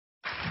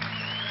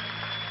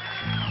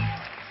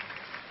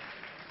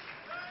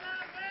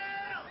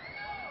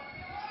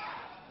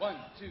1,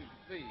 2,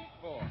 3,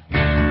 4.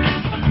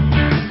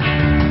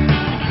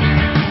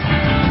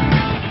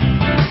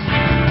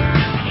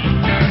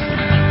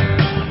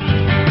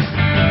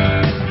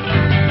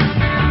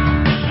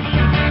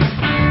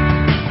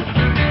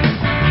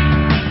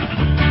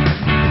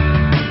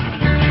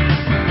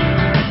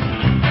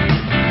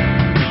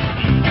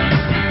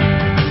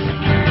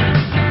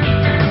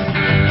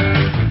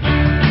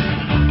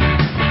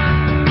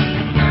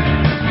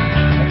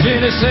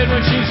 Jenny said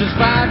when she was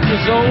 5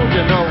 years old,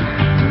 you know,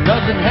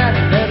 nothing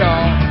happened at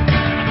all.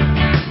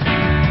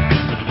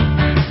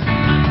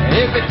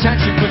 Every time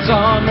she puts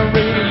on the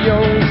radio,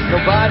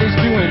 nobody's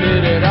doing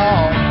it at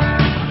all.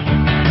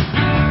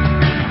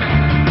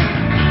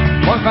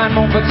 One fine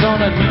morning puts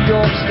on a New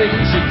York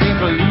station, she can't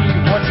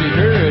believe what she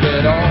heard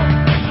at all.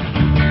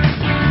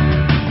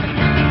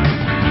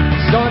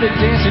 Started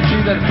dancing to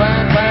that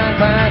fine, fine,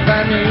 fine,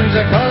 fine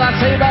music, all I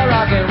say about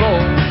rock and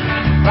roll,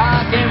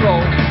 rock and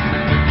roll.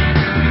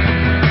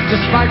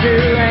 Despite your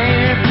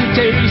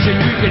amputation,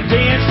 you can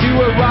dance to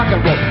a rock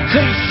and roll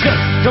station.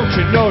 Don't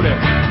you know that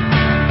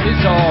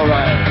it's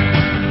alright?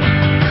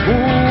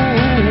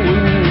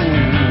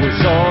 Ooh,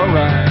 it's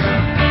alright.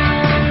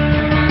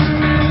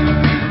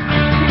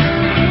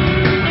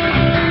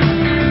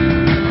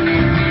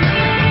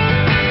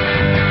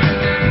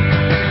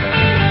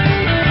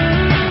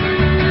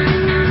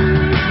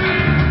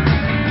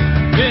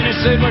 Jenny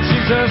said when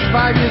she's just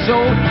 5 years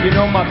old, you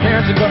know my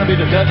parents are gonna be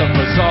the death of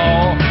us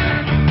all.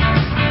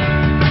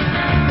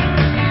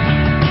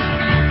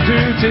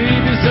 Two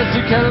TV sets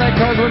of Cadillac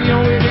cars, well, you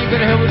know it ain't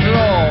gonna help us at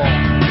all.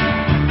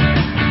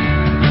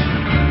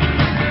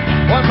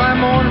 One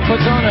fine morning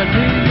puts on a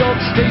New York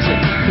station,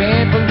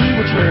 can't believe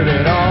what you heard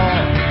at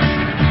all.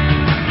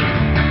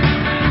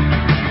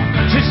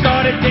 She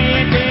started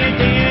dancing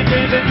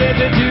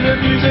to the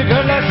music,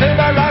 and let's say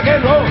by rock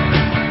and roll,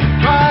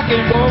 rock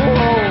and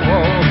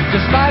roll.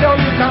 Despite all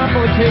your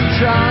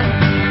complications,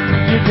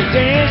 you can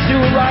dance to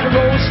a rock and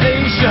roll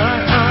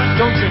station.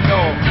 Don't you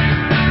know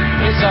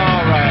it's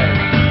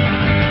alright?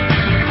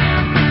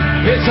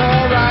 It's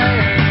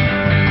alright.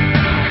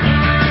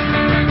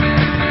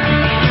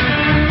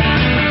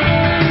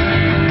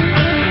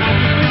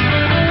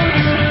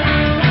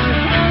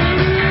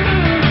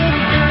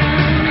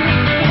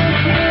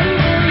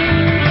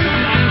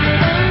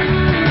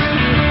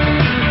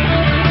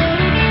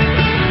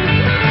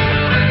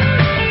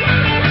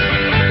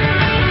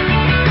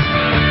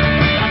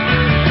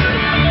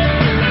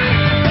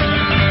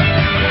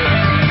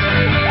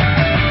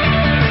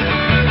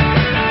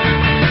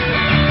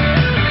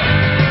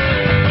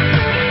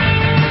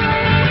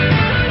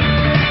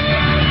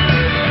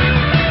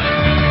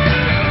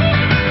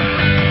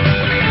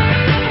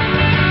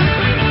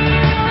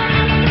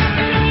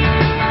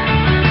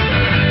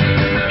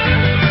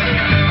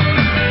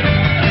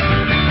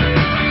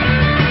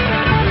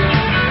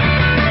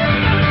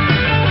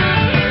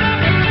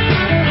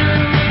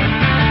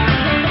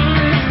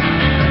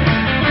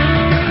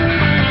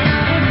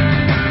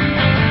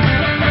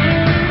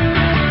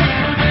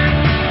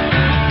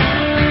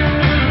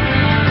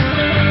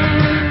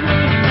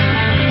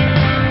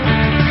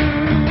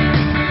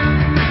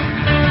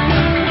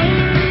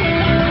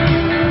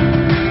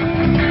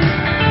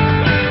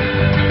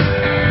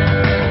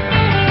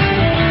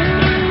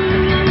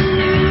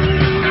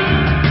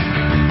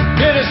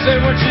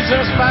 When she's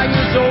just 5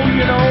 years old,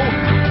 you know,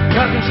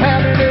 nothing's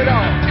happening at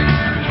all.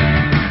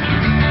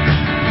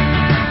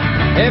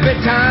 Every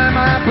time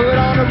I put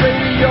on the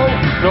radio,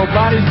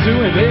 nobody's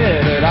doing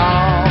it at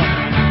all.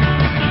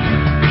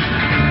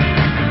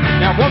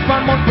 Now one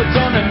fine one puts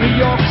on a New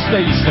York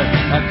station,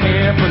 I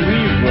can't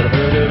believe what I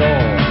heard at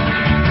all.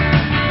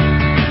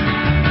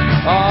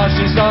 Oh,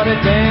 she started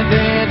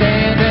dancing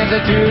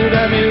to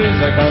the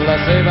music, all I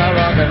say by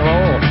rock and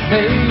roll.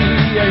 Hey,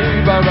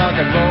 by rock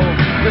and roll.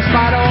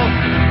 Despite all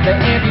the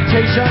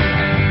amputation,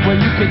 well,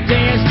 you can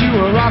dance to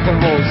a rock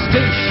and roll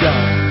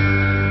station.